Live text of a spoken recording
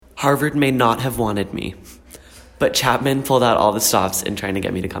Harvard may not have wanted me, but Chapman pulled out all the stops in trying to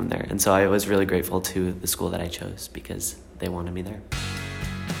get me to come there. And so I was really grateful to the school that I chose because they wanted me there.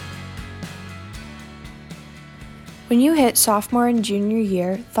 When you hit sophomore and junior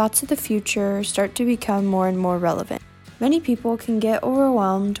year, thoughts of the future start to become more and more relevant. Many people can get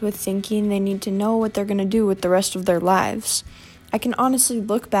overwhelmed with thinking they need to know what they're going to do with the rest of their lives. I can honestly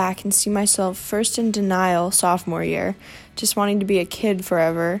look back and see myself first in denial sophomore year, just wanting to be a kid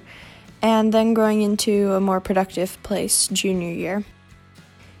forever, and then growing into a more productive place junior year.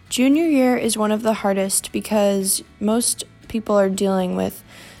 Junior year is one of the hardest because most people are dealing with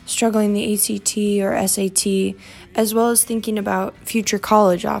struggling the ACT or SAT, as well as thinking about future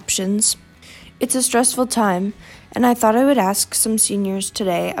college options. It's a stressful time, and I thought I would ask some seniors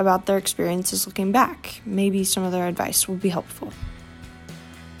today about their experiences looking back. Maybe some of their advice will be helpful.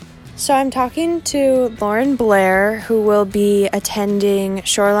 So I'm talking to Lauren Blair, who will be attending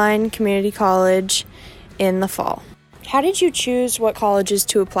Shoreline Community College in the fall. How did you choose what colleges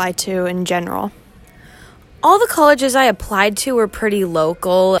to apply to in general? All the colleges I applied to were pretty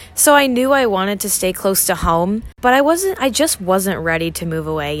local, so I knew I wanted to stay close to home, but I just wasn't ready to move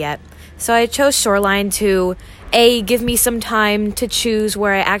away yet. So I chose Shoreline to A, give me some time to choose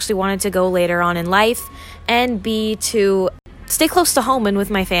where I actually wanted to go later on in life, and B, to stay close to home and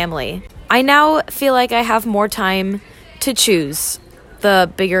with my family. I now feel like I have more time to choose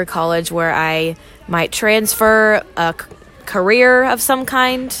the bigger college where I might transfer a career of some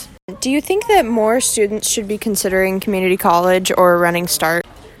kind. Do you think that more students should be considering community college or Running Start?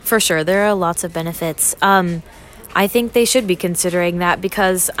 For sure, there are lots of benefits. I think they should be considering that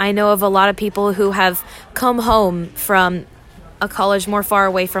because I know of a lot of people who have come home from a college more far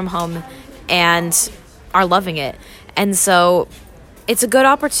away from home and are loving it. And so it's a good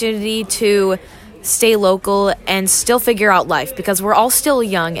opportunity to stay local and still figure out life because we're all still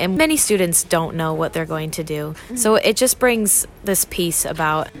young and many students don't know what they're going to do. So it just brings this piece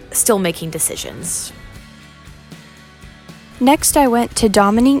about still making decisions. Next, I went to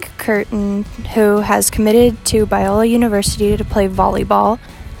Dominique Curtin, who has committed to Biola University to play volleyball,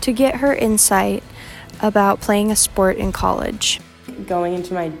 to get her insight about playing a sport in college. Going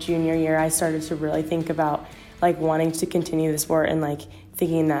into my junior year, I started to really think about wanting to continue the sport and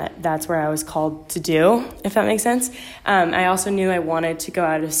thinking that that's where I was called to do, if that makes sense. I also knew I wanted to go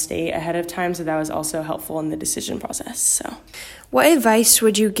out of state ahead of time, so that was also helpful in the decision process. So, what advice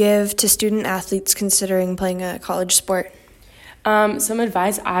would you give to student athletes considering playing a college sport? Some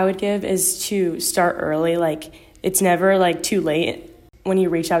advice I would give is to start early. It's never too late when you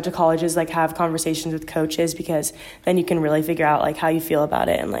reach out to colleges. Have conversations with coaches because then you can really figure out how you feel about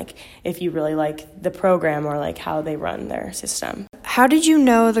it and if you really like the program or how they run their system. How did you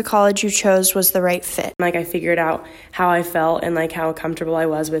know the college you chose was the right fit? I figured out how I felt and how comfortable I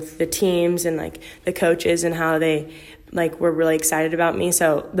was with the teams and the coaches and how they were really excited about me.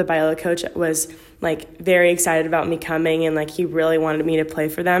 So the Biola coach was very excited about me coming and he really wanted me to play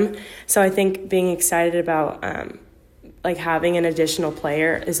for them. So I think being excited about having an additional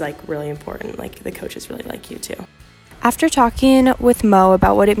player is really important. The coaches really like you too. After talking with Mo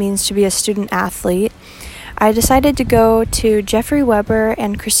about what it means to be a student athlete, I decided to go to Jeffrey Weber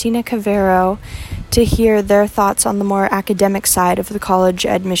and Christina Cavero to hear their thoughts on the more academic side of the college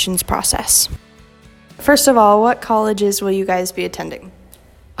admissions process. First of all, what colleges will you guys be attending?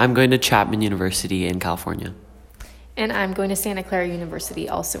 I'm going to Chapman University in California. And I'm going to Santa Clara University,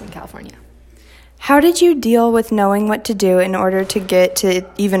 also in California. How did you deal with knowing what to do in order to get to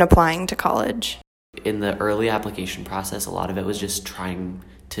even applying to college? In the early application process, a lot of it was just trying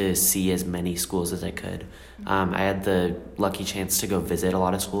to see as many schools as I could. I had the lucky chance to go visit a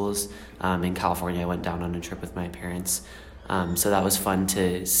lot of schools. In California, I went down on a trip with my parents. So that was fun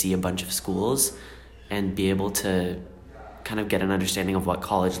to see a bunch of schools and be able to kind of get an understanding of what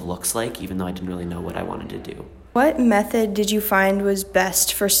college looks like, even though I didn't really know what I wanted to do. What method did you find was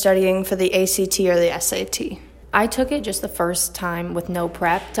best for studying for the ACT or the SAT? I took it just the first time with no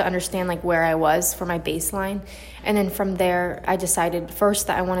prep to understand where I was for my baseline. And then from there, I decided first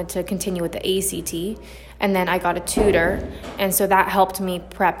that I wanted to continue with the ACT. And then I got a tutor. And so that helped me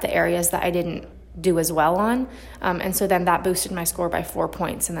prep the areas that I didn't do as well on. And so then that boosted my score by 4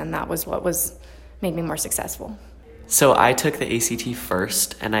 points. And then that was what made me more successful. So I took the ACT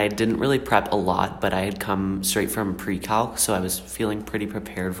first, and I didn't really prep a lot, but I had come straight from pre-calc, so I was feeling pretty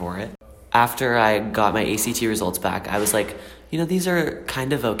prepared for it. After I got my ACT results back, I was like, these are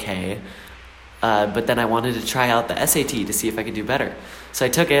kind of okay, but then I wanted to try out the SAT to see if I could do better. So I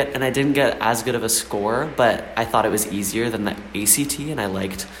took it, and I didn't get as good of a score, but I thought it was easier than the ACT, and I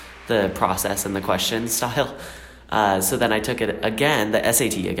liked the process and the question style. So then I took it again, the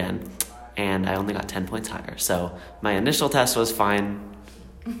SAT again, and I only got 10 points higher. So my initial test was fine,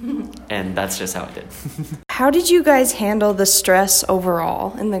 and that's just how I did. How did you guys handle the stress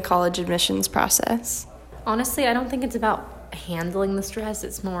overall in the college admissions process? Honestly, I don't think it's about handling the stress.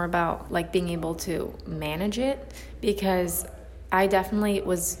 It's more about like being able to manage it, because I definitely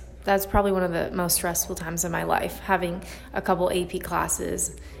that's probably one of the most stressful times of my life, having a couple AP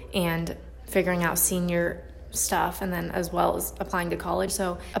classes and figuring out senior stuff, and then as well as applying to college.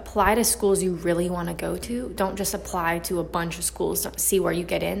 So apply to schools you really want to go to. Don't just apply to a bunch of schools to see where you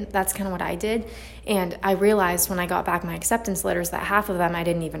get in. That's kind of what I did. And I realized when I got back my acceptance letters that half of them I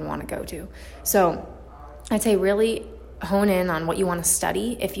didn't even want to go to. So I'd say really hone in on what you want to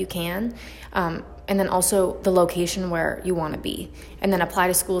study if you can. And then also the location where you want to be. And then apply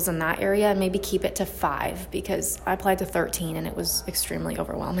to schools in that area, and maybe keep it to 5, because I applied to 13 and it was extremely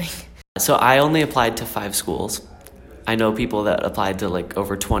overwhelming. So I only applied to 5 schools. I know people that applied to like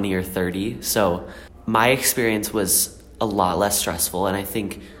over 20 or 30. So my experience was a lot less stressful. And I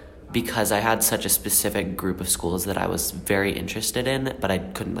think because I had such a specific group of schools that I was very interested in, but I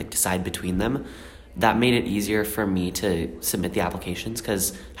couldn't like decide between them, that made it easier for me to submit the applications,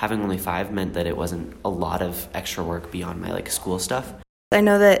 because having only 5 meant that it wasn't a lot of extra work beyond my like school stuff. I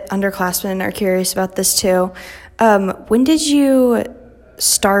know that underclassmen are curious about this too. When did you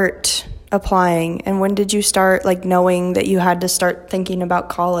start applying, and when did you start like knowing that you had to start thinking about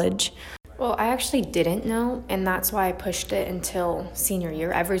college? Well, I actually didn't know, and that's why I pushed it until senior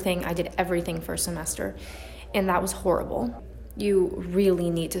year. I did everything first semester, and that was horrible. You really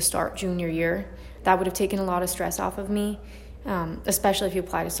need to start junior year. That would have taken a lot of stress off of me, especially if you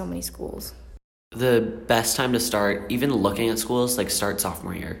apply to so many schools. The best time to start, even looking at schools, like start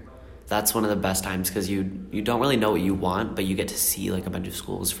sophomore year. That's one of the best times, because you don't really know what you want, but you get to see like a bunch of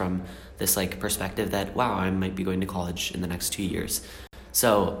schools from this like perspective that, wow, I might be going to college in the next 2 years.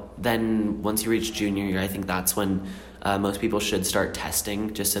 So then once you reach junior year, I think that's when most people should start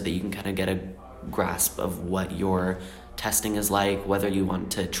testing, just so that you can kind of get a grasp of what your testing is like, whether you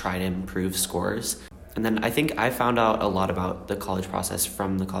want to try to improve scores. And then I think I found out a lot about the college process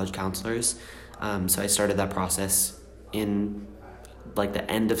from the college counselors. So I started that process in like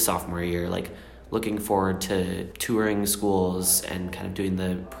the end of sophomore year, like looking forward to touring schools and kind of doing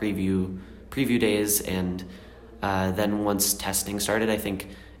the preview days. And then once testing started, I think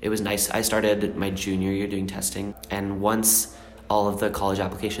it was nice. I started my junior year doing testing, and once all of the college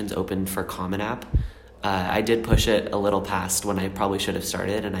applications opened for Common App, I did push it a little past when I probably should have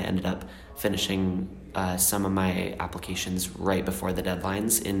started, and I ended up finishing some of my applications right before the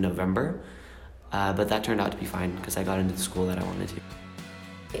deadlines in November. But that turned out to be fine, because I got into the school that I wanted to.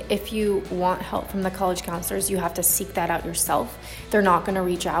 If you want help from the college counselors, you have to seek that out yourself. They're not going to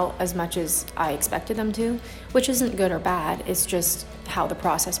reach out as much as I expected them to, which isn't good or bad. It's just how the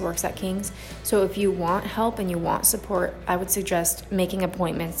process works at King's. So if you want help and you want support, I would suggest making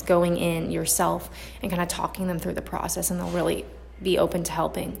appointments, going in yourself, and kind of talking them through the process, and they'll really be open to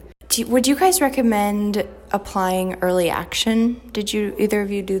helping. Would you guys recommend applying early action? Did either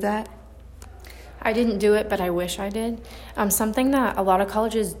of you do that? I didn't do it, but I wish I did. Something that a lot of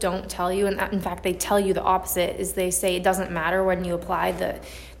colleges don't tell you, and in fact they tell you the opposite, is they say it doesn't matter when you apply,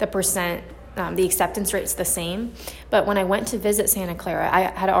 the percent, the acceptance rate's the same. But when I went to visit Santa Clara, I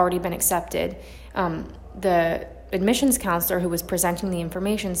had already been accepted. The admissions counselor who was presenting the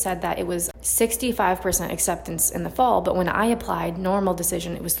information said that it was 65% acceptance in the fall, but when I applied normal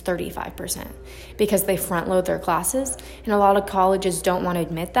decision, it was 35%, because they front load their classes, and a lot of colleges don't want to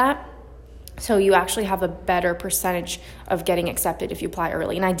admit that. So you actually have a better percentage of getting accepted if you apply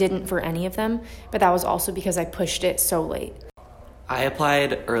early. And I didn't for any of them, but that was also because I pushed it so late. I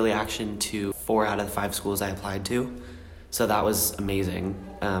applied early action to 4 out of the 5 schools I applied to. So that was amazing.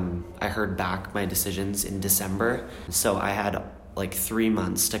 I heard back my decisions in December. So I had like 3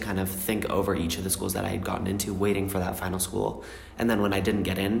 months to kind of think over each of the schools that I had gotten into, waiting for that final school. And then when I didn't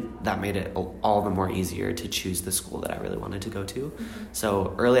get in, that made it all the more easier to choose the school that I really wanted to go to. Mm-hmm.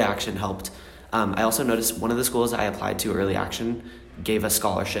 So early action helped. I also noticed one of the schools I applied to early action gave a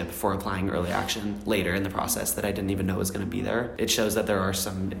scholarship for applying early action later in the process that I didn't even know was going to be there. It shows that there are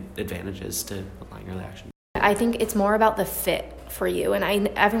some advantages to applying early action. I think it's more about the fit for you, and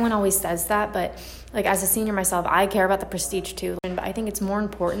everyone always says that, but like as a senior myself, I care about the prestige too. But I think it's more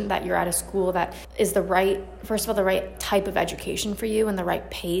important that you're at a school that is the right type of education for you, and the right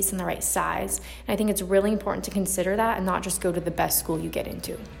pace and the right size. And I think it's really important to consider that and not just go to the best school you get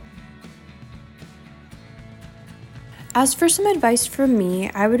into. As for some advice from me,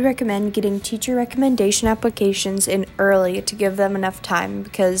 I would recommend getting teacher recommendation applications in early to give them enough time,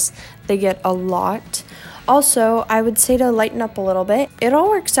 because they get a lot. Also, I would say to lighten up a little bit. It all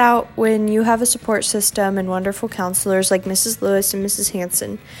works out when you have a support system and wonderful counselors like Mrs. Lewis and Mrs.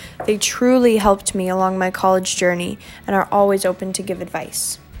 Hanson. They truly helped me along my college journey and are always open to give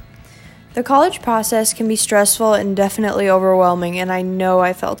advice. The college process can be stressful and definitely overwhelming, and I know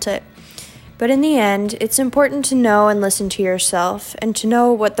I felt it. But in the end, it's important to know and listen to yourself and to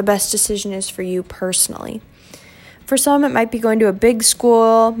know what the best decision is for you personally. For some, it might be going to a big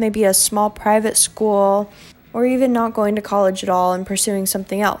school, maybe a small private school, or even not going to college at all and pursuing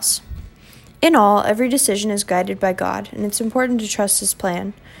something else. In all, every decision is guided by God, and it's important to trust His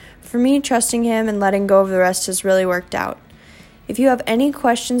plan. For me, trusting Him and letting go of the rest has really worked out. If you have any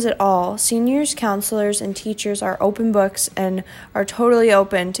questions at all, seniors, counselors, and teachers are open books and are totally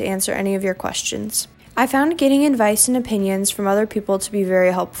open to answer any of your questions. I found getting advice and opinions from other people to be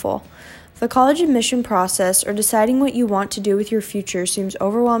very helpful. The college admission process or deciding what you want to do with your future seems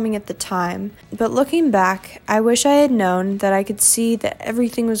overwhelming at the time, but looking back, I wish I had known that I could see that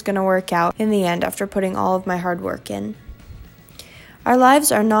everything was going to work out in the end after putting all of my hard work in. Our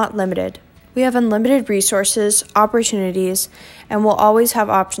lives are not limited. We have unlimited resources, opportunities, and will always have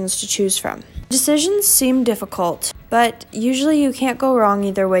options to choose from. Decisions seem difficult, but usually you can't go wrong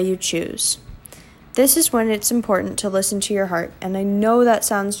either way you choose. This is when it's important to listen to your heart, and I know that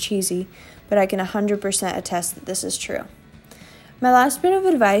sounds cheesy, but I can 100% attest that this is true. My last bit of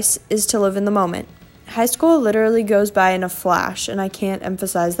advice is to live in the moment. High school literally goes by in a flash, and I can't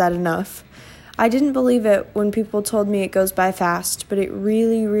emphasize that enough. I didn't believe it when people told me it goes by fast, but it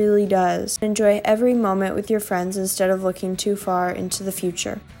really, really does. Enjoy every moment with your friends instead of looking too far into the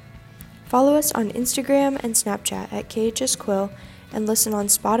future. Follow us on Instagram and Snapchat at KHS Quill and listen on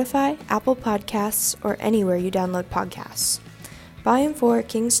Spotify, Apple Podcasts, or anywhere you download podcasts. Volume 4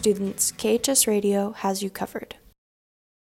 King Students, KHS Radio has you covered.